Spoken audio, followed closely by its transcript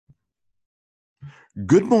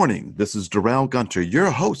Good morning. This is Darrell Gunter,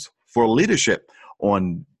 your host for Leadership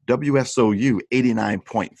on WSOU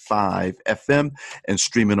 89.5 FM and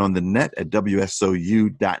streaming on the net at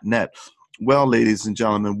WSOU.net. Well, ladies and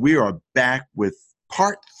gentlemen, we are back with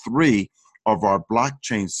part 3 of our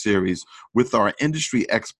blockchain series with our industry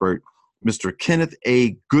expert, Mr. Kenneth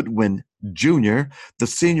A. Goodwin Jr., the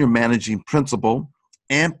Senior Managing Principal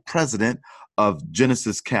and President of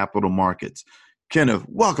Genesis Capital Markets. Kenneth,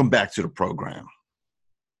 welcome back to the program.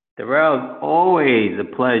 Darrell, it's always a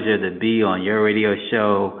pleasure to be on your radio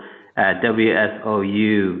show at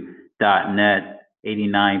WSOU.net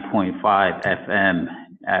 89.5 FM.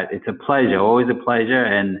 It's a pleasure, always a pleasure,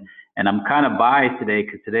 and I'm kind of biased today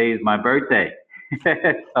because today is my birthday.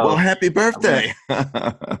 Well, happy birthday.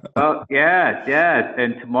 Oh, yes,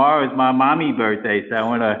 and tomorrow is my mommy birthday, so I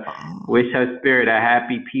want to wish her spirit a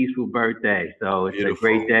happy, peaceful birthday. So it's Beautiful. a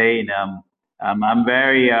great day, and I'm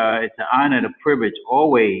very, it's an honor and a privilege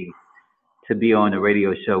always to be on the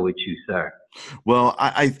radio show with you, sir. Well,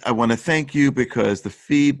 I want to thank you because the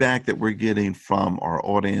feedback that we're getting from our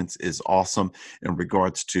audience is awesome in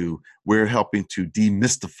regards to we're helping to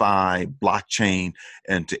demystify blockchain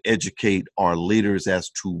and to educate our leaders as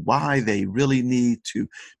to why they really need to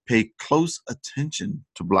pay close attention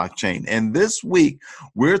to blockchain. And this week,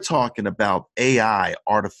 we're talking about AI,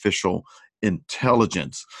 artificial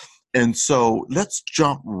intelligence. And so let's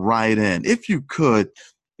jump right in. If you could,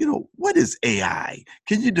 what is AI?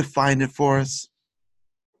 Can you define it for us?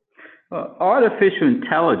 Artificial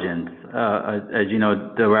intelligence, as you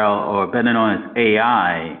know, Darrell, or better known as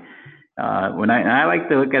AI, when I like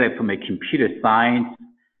to look at it from a computer science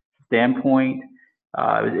standpoint,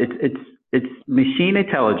 it's machine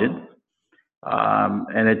intelligence,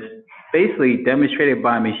 and it's basically demonstrated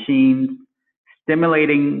by machines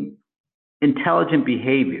stimulating intelligent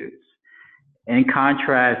behaviors, in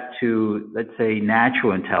contrast to, let's say,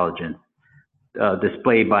 natural intelligence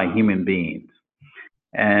displayed by human beings.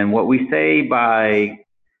 And what we say by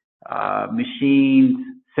machines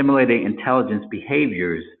simulating intelligence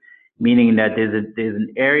behaviors, meaning that there's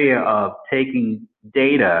an area of taking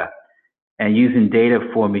data and using data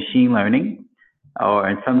for machine learning, or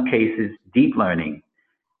in some cases, deep learning,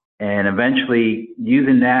 and eventually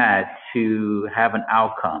using that to have an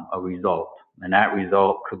outcome, a result. And that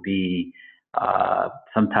result could be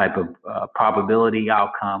some type of probability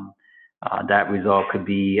outcome. That result could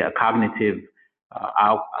be a cognitive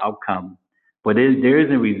outcome. But there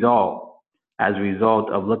is a result as a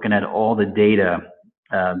result of looking at all the data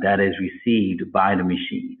that is received by the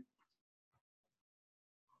machine.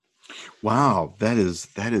 Wow, that is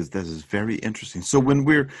very interesting. So when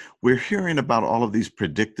we're hearing about all of these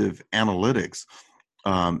predictive analytics,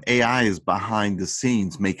 AI is behind the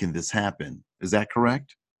scenes making this happen. Is that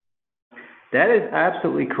correct? That is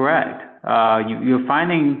absolutely correct. You're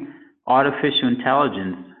finding artificial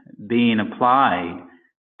intelligence being applied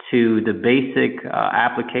to the basic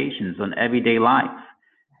applications on everyday life.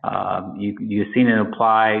 You've seen it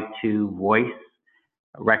applied to voice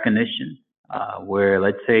recognition, where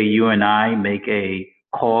let's say you and I make a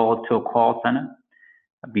call to a call center.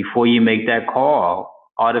 Before you make that call,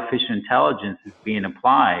 artificial intelligence is being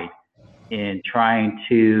applied in trying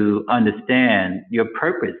to understand your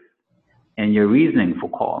purpose and your reasoning for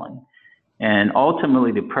calling. And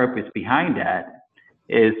ultimately, the purpose behind that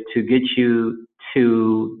is to get you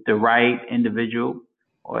to the right individual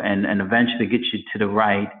and eventually get you to the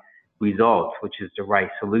right results, which is the right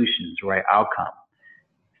solutions, the right outcome.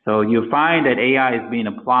 So you'll find that AI is being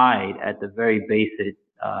applied at the very basic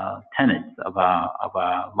tenets of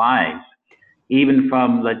our lives, even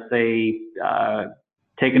from, let's say,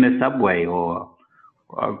 taking a subway or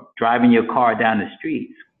driving your car down the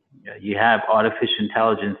streets. You have artificial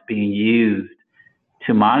intelligence being used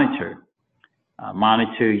to monitor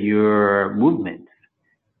your movements,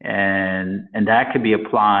 and that could be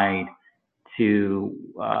applied to,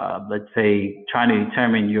 let's say, trying to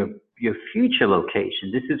determine your future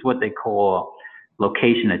location. This is what they call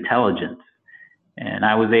location intelligence. And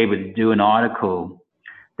I was able to do an article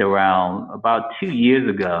around about 2 years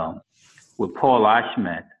ago with Paul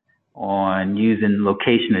Ashmet on using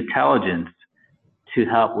location intelligence to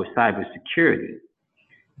help with cybersecurity.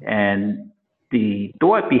 And the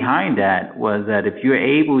thought behind that was that if you're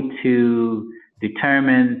able to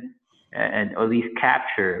determine and at least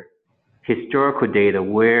capture historical data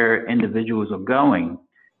where individuals are going,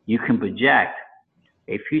 you can project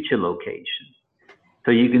a future location.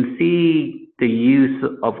 So you can see the use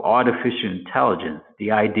of artificial intelligence,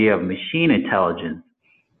 the idea of machine intelligence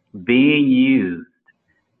being used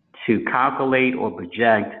to calculate or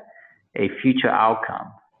project a future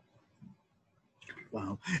outcome.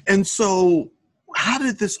 Wow. And so how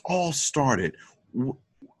did this all started?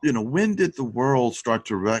 When did the world start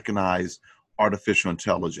to recognize artificial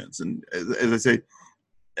intelligence? And as I say,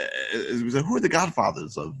 who are the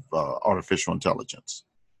godfathers of artificial intelligence?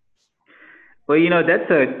 Well,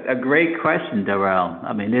 that's a great question, Darrell.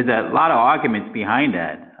 I mean, there's a lot of arguments behind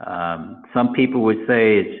that. Some people would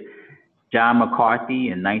say it's John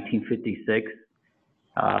McCarthy in 1956.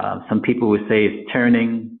 Some people would say it's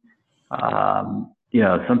Turing.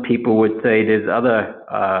 Some people would say there's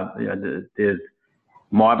there's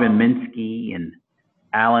Marvin Minsky and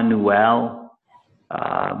Alan Newell.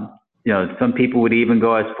 Some people would even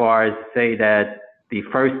go as far as to say that the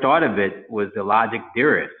first thought of it was the logic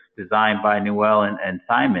theorist designed by Newell and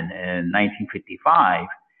Simon in 1955.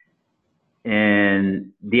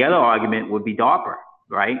 And the other argument would be DARPA,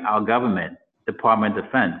 right? Our government, Department of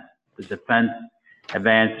Defense, the Defense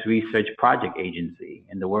Advanced Research Project Agency,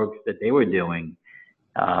 and the work that they were doing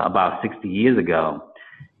about 60 years ago.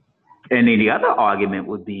 And then the other argument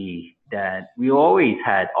would be that we always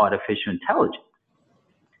had artificial intelligence,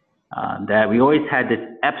 that we always had this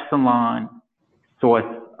epsilon source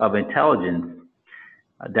of intelligence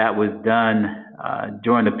that was done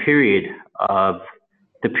during the period of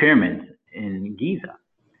the pyramids in Giza.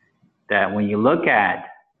 That when you look at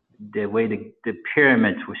the way the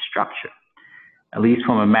pyramids were structured, at least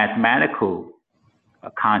from a mathematical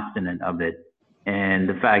consonant of it, and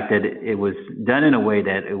the fact that it was done in a way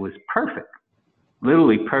that it was perfect,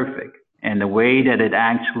 literally perfect, and the way that it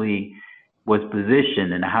actually was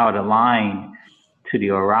positioned and how it aligned to the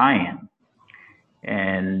Orion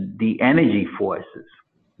and the energy forces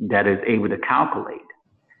that is able to calculate.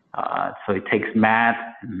 So it takes math,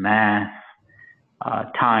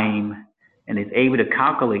 time, and is able to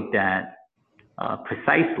calculate that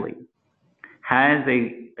precisely, has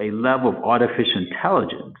a level of artificial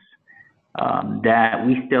intelligence that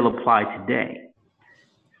we still apply today.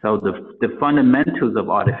 So the fundamentals of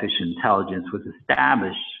artificial intelligence was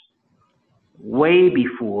established way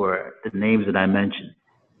before the names that I mentioned.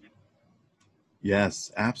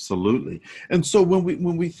 Yes, absolutely. And so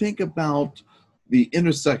when we think about the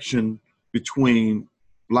intersection between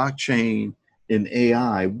blockchain and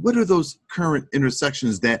AI, what are those current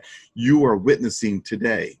intersections that you are witnessing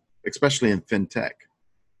today, especially in fintech?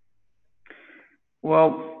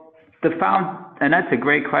 Well, and that's a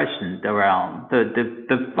great question, Darrell.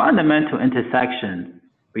 The fundamental intersection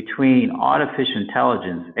between artificial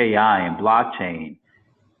intelligence, AI, and blockchain,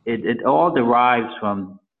 it all derives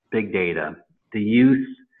from big data, the use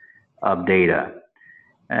of data.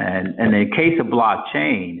 And in the case of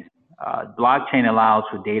blockchain, blockchain allows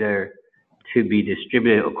for data to be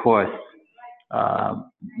distributed across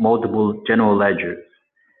multiple general ledgers.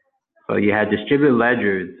 So you have distributed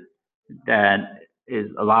ledgers that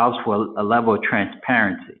allows for a level of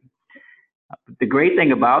transparency. The great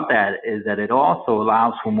thing about that is that it also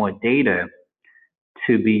allows for more data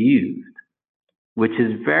to be used, which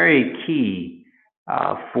is very key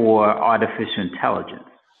for artificial intelligence,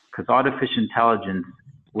 because artificial intelligence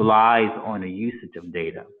relies on the usage of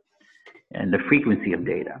data and the frequency of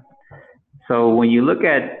data. So when you look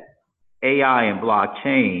at AI and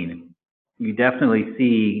blockchain, you definitely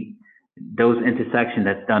see those intersections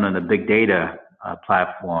that's done on the big data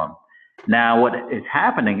platform. Now, what is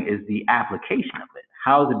happening is the application of it.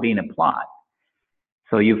 How is it being applied?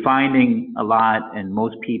 So you're finding a lot, and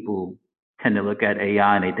most people tend to look at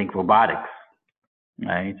AI and they think robotics,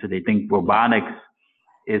 right? So they think robotics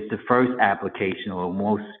is the first application or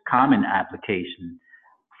most common application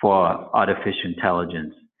for artificial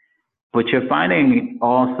intelligence. But you're finding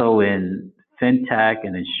also in fintech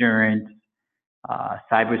and insurance,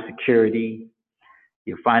 cybersecurity,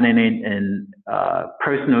 you're finding it in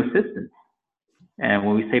personal assistance. And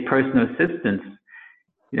when we say personal assistance,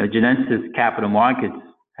 Genesis Capital Markets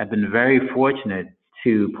have been very fortunate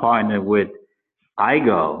to partner with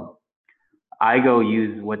IGO. IGO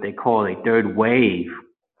uses what they call a third wave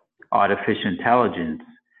artificial intelligence.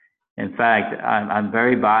 In fact, I'm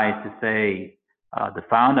very biased to say the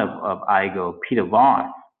founder of IGO, Peter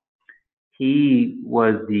Voss, he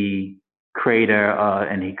was the creator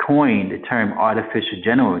and he coined the term artificial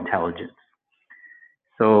general intelligence.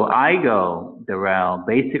 So IGO, Darrell,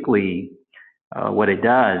 basically what it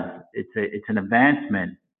does, it's an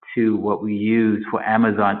advancement to what we use for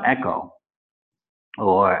Amazon Echo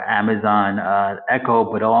or Amazon Echo,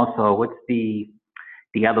 but also what's the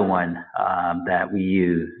other one that we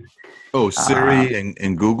use? Oh, Siri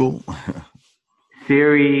and Google.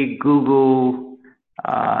 Siri, Google,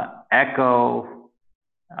 Echo.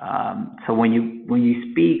 So when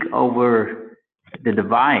you speak over the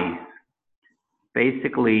device,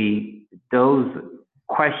 basically those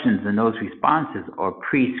questions and those responses are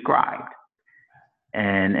prescribed.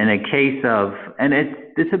 And in a case of, and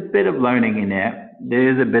there's a bit of learning in there.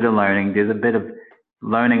 There's a bit of learning. There's a bit of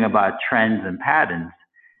learning about trends and patterns.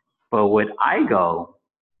 But what IGO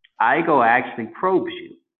actually probes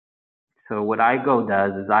you. So what IGO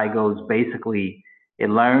does is IGO is basically, it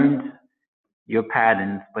learns your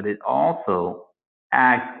patterns, but it also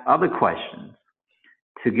asks other questions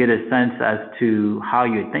to get a sense as to how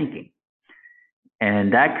you're thinking.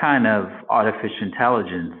 And that kind of artificial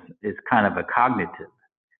intelligence is kind of a cognitive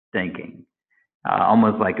thinking,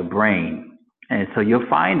 almost like a brain. And so you'll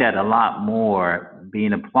find that a lot more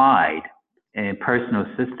being applied in personal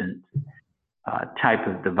assistant type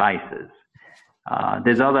of devices.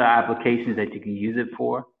 There's other applications that you can use it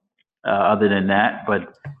for, other than that,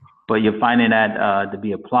 but you're finding that to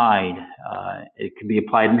be applied. It can be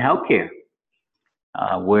applied in healthcare,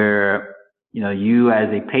 where you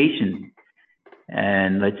as a patient,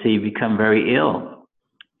 and let's say you become very ill,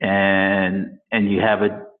 and you have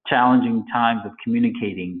a challenging times of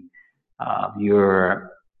communicating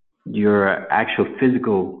your actual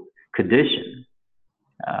physical condition.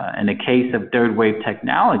 In the case of third wave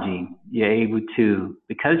technology, you're able to,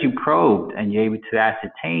 because you probed and you're able to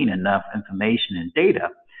ascertain enough information and data,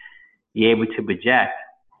 you're able to project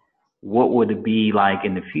what would it be like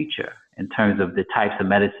in the future in terms of the types of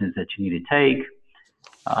medicines that you need to take,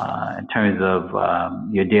 in terms of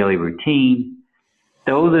your daily routine.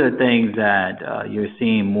 Those are the things that you're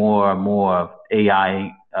seeing more and more of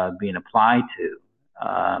AI being applied to,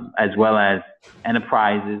 as well as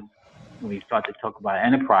enterprises. When we start to talk about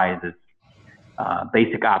enterprises,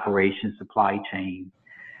 basic operations, supply chain,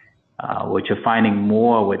 what you're finding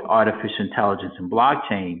more with artificial intelligence and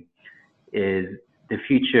blockchain is the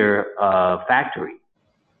future of factory.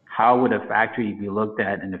 How would a factory be looked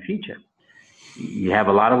at in the future? You have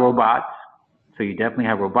a lot of robots, so you definitely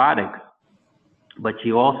have robotics, but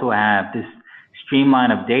you also have this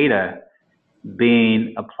streamline of data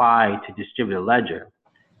being applied to distributed ledger.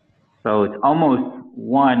 So it's almost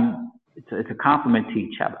it's a complement to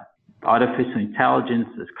each other. Artificial intelligence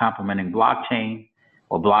is complementing blockchain,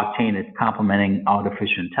 or blockchain is complementing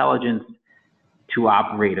artificial intelligence to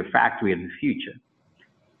operate a factory of the future.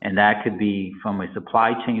 And that could be from a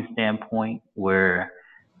supply chain standpoint, where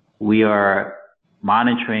we are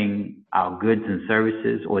monitoring our goods and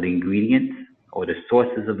services, or the ingredients or the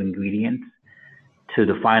sources of ingredients, to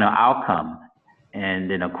the final outcome.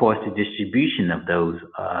 And then, of course, the distribution of those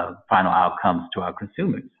final outcomes to our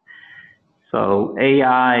consumers. So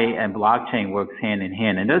AI and blockchain works hand in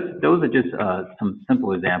hand. And those are just some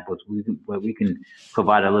simple examples where we can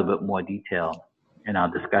provide a little bit more detail in our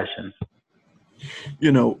discussion.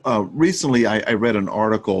 Recently I read an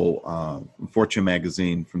article in Fortune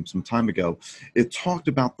magazine from some time ago. It talked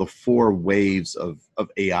about the 4 waves of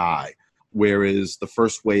AI, whereas the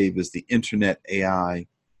first wave is the internet AI,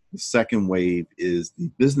 the second wave is the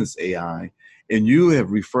business AI, and you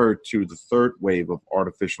have referred to the third wave of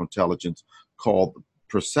artificial intelligence called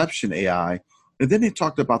perception AI, and then they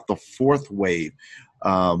talked about the fourth wave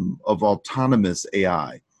of autonomous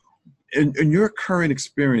AI. In your current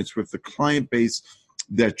experience with the client base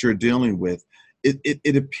that you're dealing with,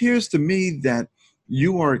 it appears to me that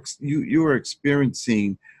you are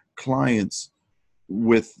experiencing clients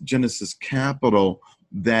with Genesis Capital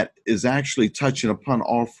that is actually touching upon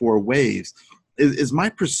all 4 waves. Is my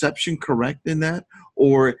perception correct in that,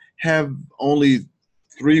 or have only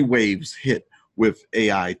 3 waves hit with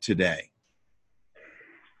AI today?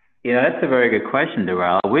 Yeah, that's a very good question,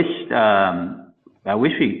 Darrell. I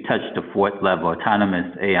wish we touched the 4th level,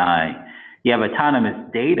 autonomous AI. You have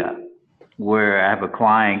autonomous data, where I have a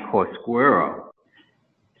client called Squirrel.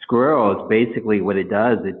 Squirrel is basically what it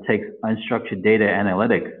does. It takes unstructured data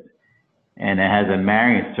analytics, and it has a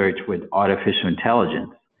marrying search with artificial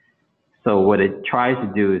intelligence. So what it tries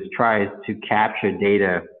to do is tries to capture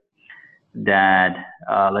data that,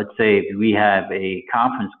 let's say if we have a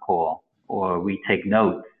conference call or we take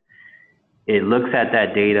notes, it looks at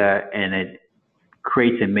that data and it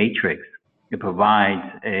creates a matrix. It provides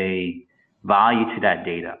a value to that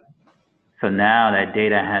data. So now that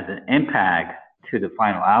data has an impact to the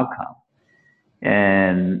final outcome.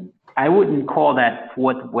 And I wouldn't call that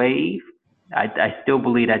 4th wave. I still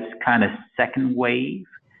believe that's kind of 2nd wave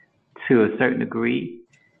to a certain degree.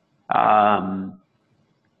 I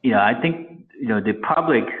think, the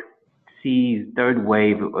public sees 3rd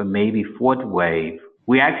wave or maybe 4th wave.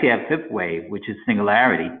 We actually have 5th wave, which is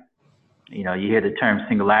singularity. You hear the term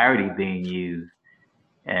singularity being used,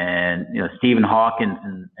 and Stephen Hawking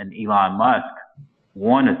and Elon Musk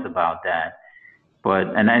warn us about that.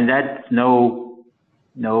 And that's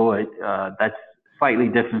that's slightly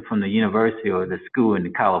different from the university or the school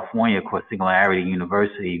in California called Singularity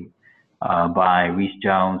University by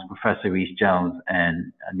Professor Reese Jones,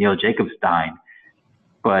 and Neil Jacobstein.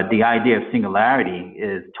 But the idea of singularity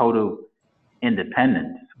is total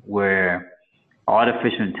independence, where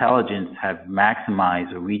artificial intelligence have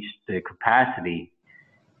maximized or reached the capacity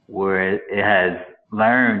where it has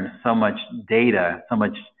learned so much data, so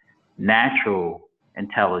much natural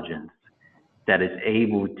intelligence that is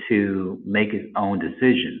able to make its own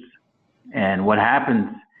decisions. And what happens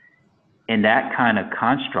in that kind of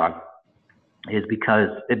construct is because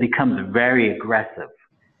it becomes very aggressive.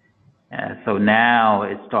 So now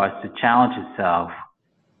it starts to challenge itself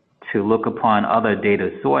to look upon other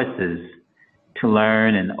data sources to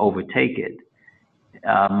learn and overtake it.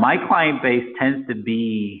 My client base tends to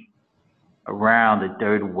be around the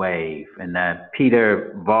third wave, and that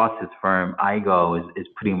Peter Voss's firm, IGO, is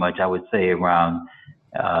pretty much, I would say, around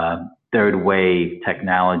third wave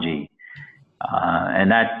technology.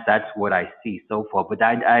 And that's what I see so far. But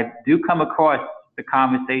I do come across the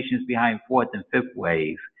conversations behind fourth and fifth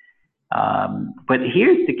wave. But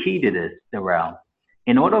here's the key to this, Darrell.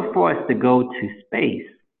 In order for us to go to space,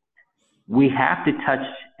 we have to touch,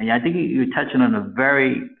 and I think you're touching on a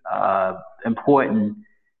very important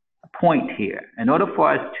point here. In order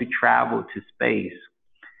for us to travel to space,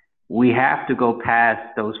 we have to go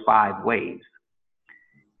past those 5 waves.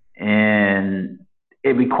 And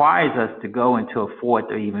it requires us to go into a 4th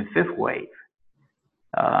or even 5th wave,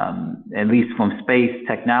 at least from space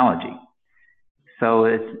technology. So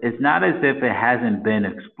it's not as if it hasn't been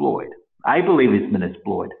explored. I believe it's been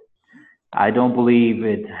explored. I don't believe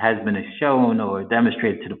it has been shown or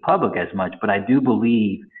demonstrated to the public as much, but I do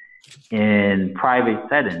believe in private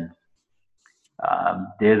settings,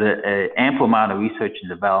 there's an ample amount of research and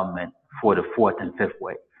development for the 4th and 5th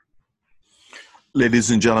wave.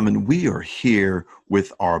 Ladies and gentlemen, we are here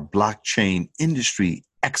with our blockchain industry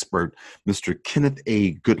expert, Mr. Kenneth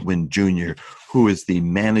A. Goodwin Jr., who is the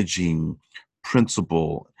managing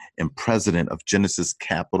principal and president of Genesis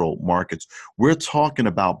Capital Markets. We're talking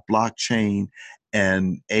about blockchain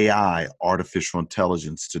and AI, artificial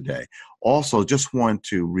intelligence, today. Also, just want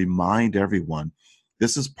to remind everyone,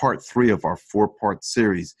 this is part 3 of our 4-part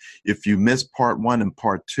series. If you missed part 1 and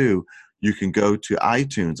part 2, you can go to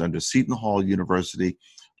iTunes under Seton Hall University,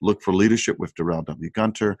 look for Leadership with Darrell W.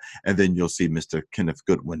 Gunter, and then you'll see Mr. Kenneth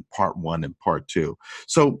Goodwin, part 1 and part 2.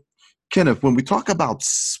 So, Kenneth, when we talk about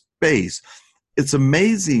space, it's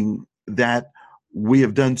amazing that we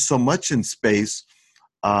have done so much in space,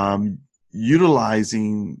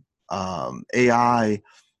 utilizing AI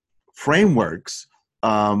frameworks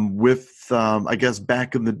I guess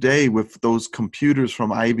back in the day with those computers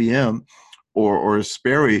from IBM or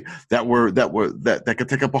Sperry that could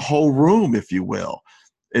take up a whole room, if you will,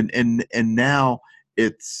 and now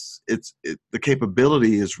the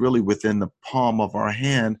capability is really within the palm of our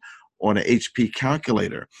hand on an HP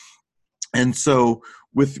calculator. And so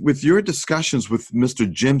with your discussions with Mr.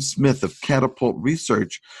 Jim Smith of Catapult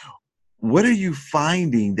Research, what are you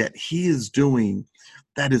finding that he is doing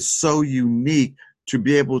that is so unique to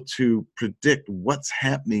be able to predict what's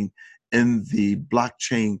happening in the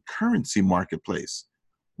blockchain currency marketplace?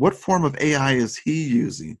 What form of AI is he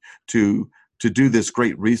using to do this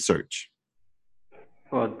great research?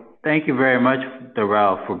 Well, thank you very much,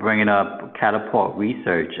 Darrell, for bringing up Catapult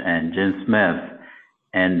Research and Jim Smith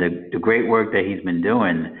and the great work that he's been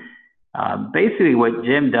doing. Basically, what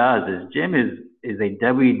Jim does is Jim is a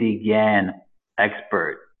W.D. Gann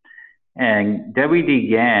expert. And W.D.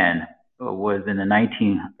 Gann was in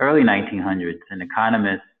the early 1900s an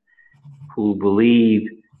economist who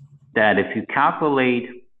believed that if you calculate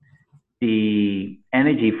the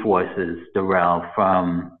energy forces, Darrell,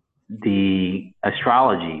 from the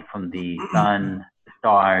astrology, from the sun, the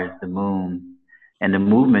stars, the moon, and the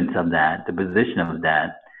movements of that, the position of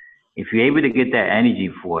that, if you're able to get that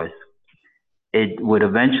energy force, it would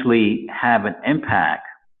eventually have an impact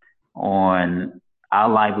on our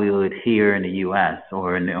livelihood here in the U.S.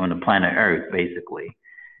 or on the planet Earth, basically.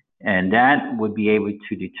 And that would be able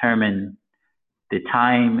to determine the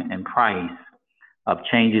time and price of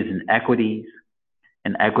changes in equities,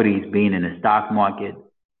 and equities being in the stock market,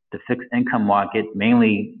 the fixed income market,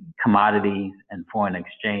 mainly commodities and foreign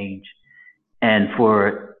exchange. And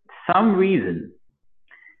for some reason,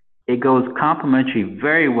 it goes complementary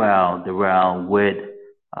very well, Darrell, with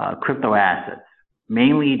crypto assets,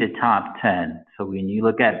 mainly the top 10. So when you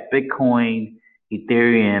look at Bitcoin,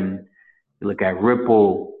 Ethereum, you look at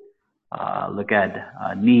Ripple, look at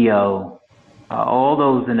Neo, all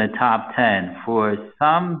those in the top 10, for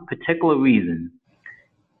some particular reason,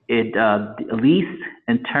 it, at least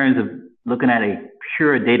in terms of looking at a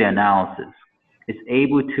pure data analysis. It's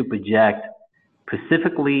able to project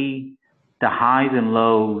specifically the highs and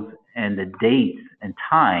lows and the dates and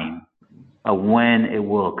time of when it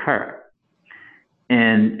will occur.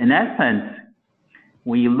 And in that sense,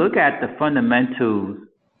 when you look at the fundamentals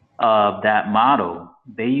of that model,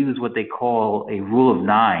 they use what they call a rule of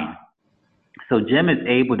 9. So Jim is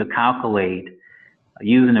able to calculate,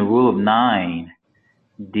 using a rule of 9,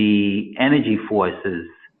 the energy forces,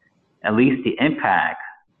 at least the impact,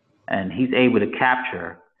 and he's able to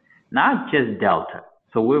capture not just delta.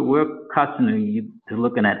 So we're accustomed to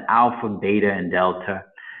looking at alpha, beta, and delta,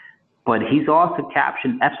 but he's also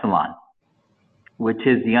captured epsilon, which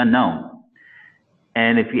is the unknown.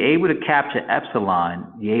 And if you're able to capture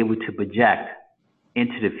epsilon, you're able to project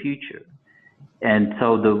into the future. And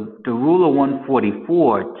so the rule of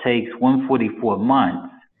 144 takes 144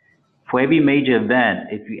 months. For every major event,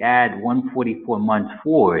 if you add 144 months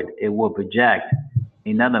forward, it will project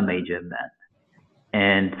another major event.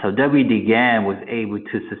 And so W.D. Gann was able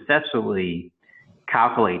to successfully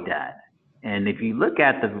calculate that. And if you look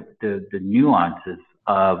at the nuances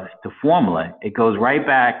of the formula, it goes right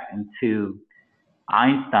back into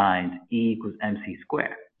Einstein's E equals mc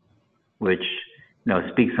squared, which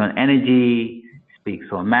speaks on energy, speaks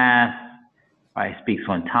on mass, right? Speaks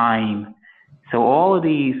on time. So all of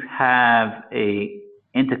these have a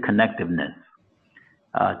interconnectedness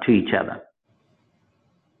to each other.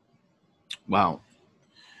 Wow.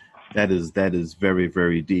 That is very,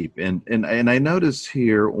 very deep. And I noticed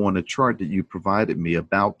here on a chart that you provided me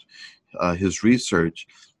about his research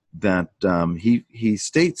that he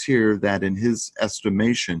states here that in his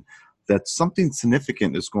estimation that something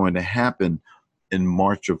significant is going to happen in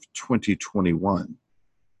March of 2021.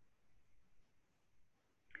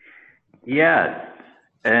 Yes.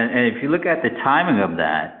 And if you look at the timing of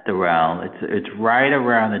that, Darrell, it's right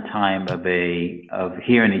around the time of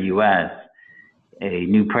here in the U.S., a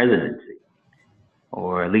new presidency,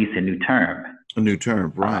 or at least a new term. A new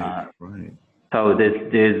term, right, right. So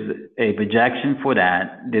there's a projection for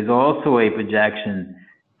that. There's also a projection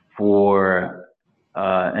for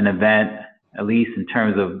an event, at least in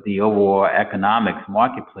terms of the overall economics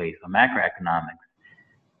marketplace or macroeconomics,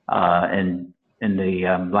 in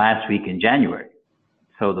the last week in January.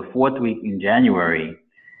 So the fourth week in January,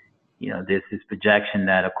 there's this projection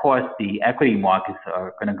that, of course, the equity markets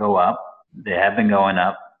are going to go up. They have been going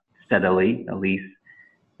up steadily, at least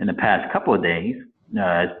in the past couple of days,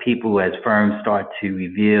 as firms start to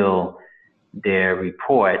reveal their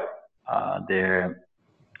report, their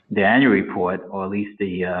annual report, or at least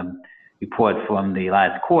the report from the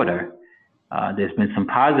last quarter. There's been some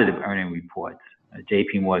positive earning reports.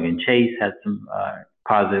 JP Morgan Chase has some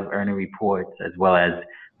positive earning reports, as well as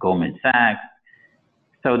Goldman Sachs.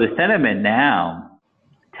 So the sentiment now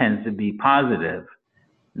tends to be positive.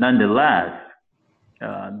 Nonetheless,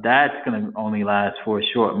 that's going to only last for a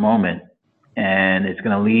short moment, and it's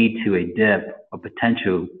going to lead to a dip, a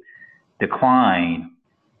potential decline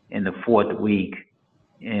in the fourth week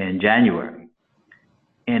in January.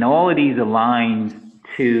 And all of these align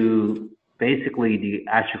to basically the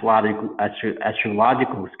astrological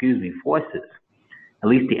forces, at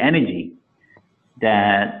least the energy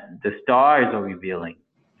that the stars are revealing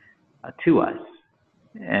to us,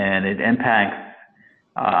 and it impacts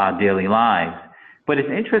our daily lives. But it's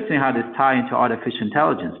interesting how this ties into artificial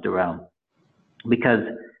intelligence, Darrell, because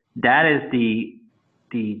that is the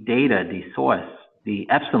data, the source, the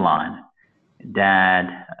epsilon that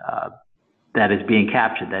is being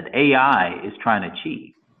captured, that AI is trying to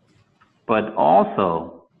achieve. But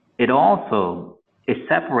it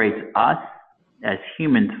separates us as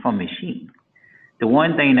humans from machines. The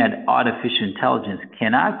one thing that artificial intelligence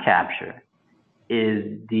cannot capture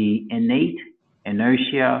is the innate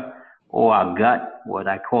inertia, or our gut, what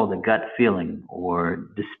I call the gut feeling, or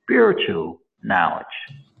the spiritual knowledge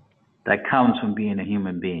that comes from being a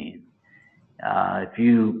human being. If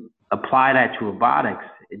you apply that to robotics,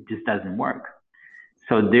 it just doesn't work.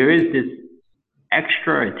 So there is this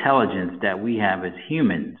extra intelligence that we have as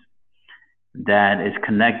humans that is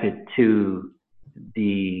connected to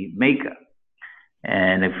the maker.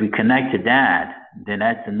 And if we connect to that, then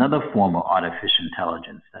that's another form of artificial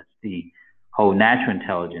intelligence. That's the whole natural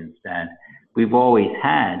intelligence that we've always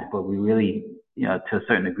had, but we really, to a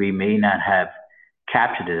certain degree, may not have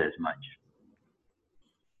captured it as much.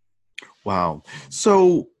 Wow.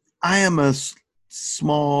 So I am a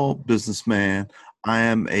small businessman. I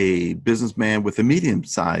am a businessman with a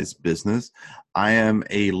medium-sized business. I am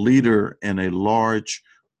a leader in a large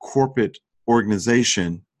corporate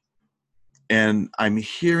organization. And I'm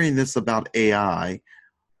hearing this about AI.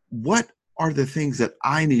 What are the things that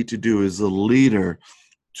I need to do as a leader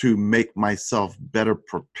to make myself better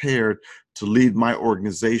prepared to lead my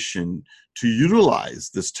organization to utilize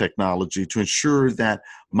this technology to ensure that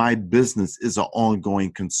my business is an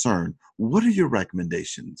ongoing concern? What are your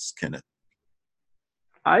recommendations, Kenneth?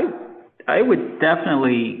 I I would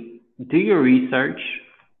definitely do your research.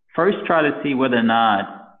 First, try to see whether or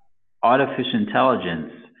not artificial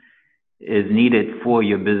intelligence is needed for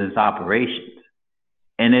your business operations.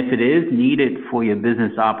 And if it is needed for your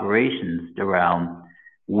business operations, around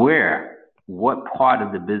what part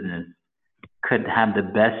of the business could have the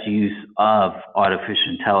best use of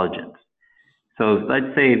artificial intelligence. So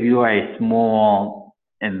let's say if you are a small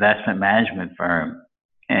investment management firm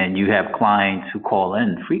and you have clients who call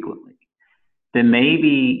in frequently, then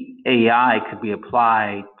maybe AI could be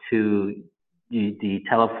applied to the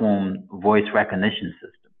telephone voice recognition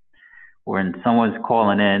system, when someone's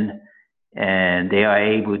calling in and they are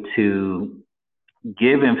able to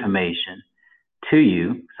give information to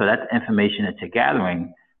you. So that's information that you're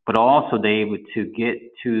gathering, but also they're able to get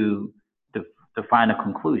to the final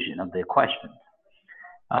conclusion of their questions.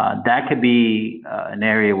 That could be an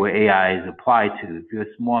area where AI is applied to. If you're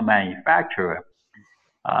a small manufacturer,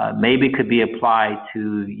 maybe it could be applied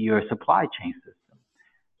to your supply chain system.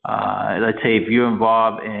 Let's say if you're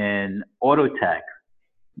involved in auto tech,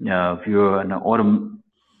 if you're an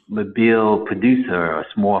automobile producer or a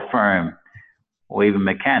small firm or even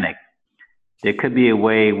mechanic, there could be a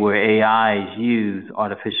way where AI is used,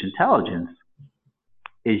 artificial intelligence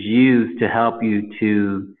is used to help you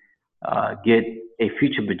to get a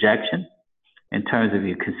future projection in terms of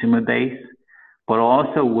your consumer base, but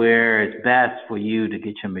also where it's best for you to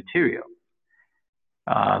get your material.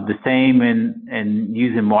 The same in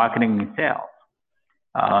using marketing and sales.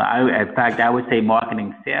 In fact, I would say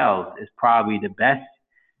marketing sales is probably the best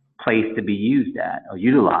place to be used at or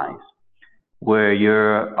utilized, where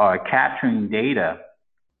you're capturing data,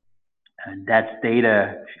 and that's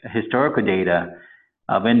data, historical data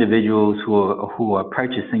of individuals who are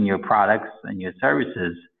purchasing your products and your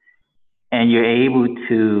services, and you're able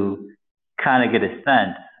to kind of get a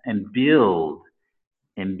sense and build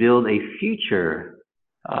a future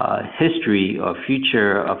history or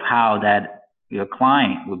future of how that your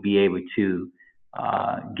client would be able to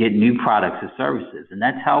get new products or services. And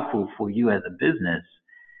that's helpful for you as a business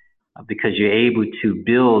because you're able to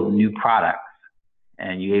build new products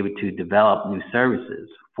and you're able to develop new services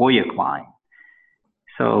for your client.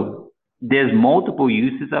 So there's multiple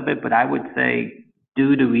uses of it, but I would say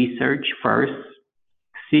do the research first,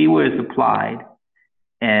 see where it's applied,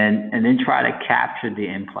 and then try to capture the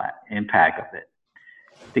impact of it.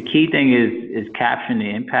 The key thing is capturing the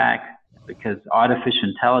impact, because artificial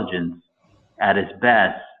intelligence at its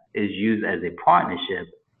best is used as a partnership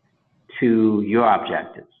to your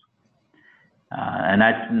objectives. And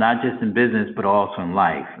that's not just in business, but also in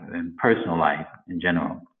life, in personal life in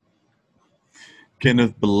general.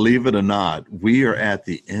 Kenneth, believe it or not, we are at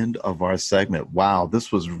the end of our segment. Wow,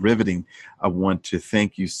 this was riveting. I want to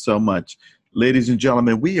thank you so much. Ladies and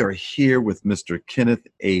gentlemen, we are here with Mr. Kenneth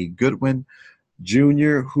A. Goodwin,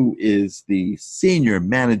 Jr., who is the Senior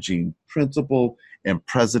Managing Principal and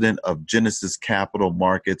President of Genesis Capital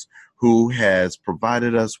Markets, who has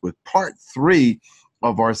provided us with part 3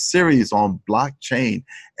 of our series on blockchain.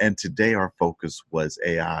 And today our focus was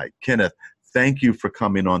AI. Kenneth, thank you for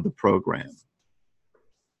coming on the program.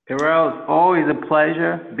 Terrell, it's always a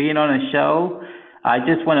pleasure being on the show. I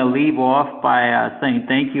just want to leave off by saying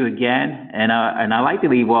thank you again. And I like to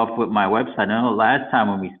leave off with my website. I know last time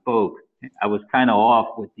when we spoke, I was kind of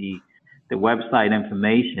off with the website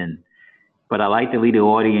information, but I like to lead the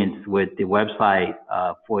audience with the website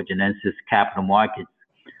for Genesis Capital Markets.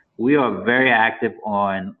 We are very active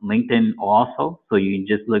on LinkedIn also, so you can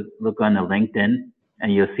just look on the LinkedIn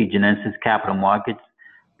and you'll see Genesis Capital Markets.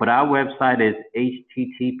 But our website is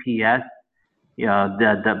https,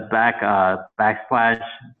 the backslash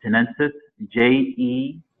Genesis,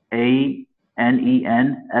 JEANENSIS,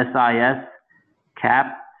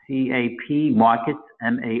 cap, CAP, markets,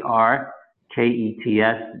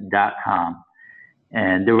 MARKETS.com.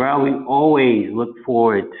 And Darrell, we always look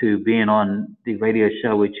forward to being on the radio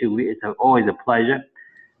show with you. It's always a pleasure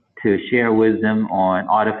to share wisdom on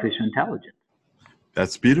artificial intelligence.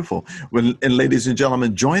 That's beautiful. Well, and ladies and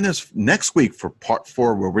gentlemen, join us next week for part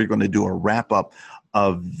 4, where we're going to do a wrap up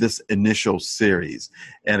of this initial series.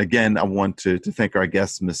 And again, I want to thank our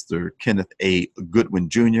guest, Mr. Kenneth A. Goodwin,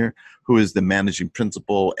 Jr., who is the Managing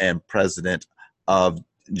Principal and President of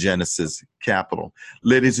Genesis Capital.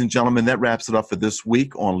 Ladies and gentlemen, that wraps it up for this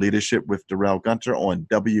week on Leadership with Darrell Gunter on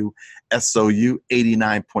WSOU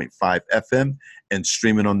 89.5 FM and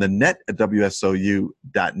streaming on the net at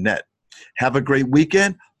WSOU.net. Have a great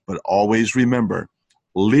weekend, but always remember,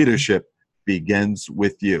 leadership begins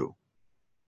with you.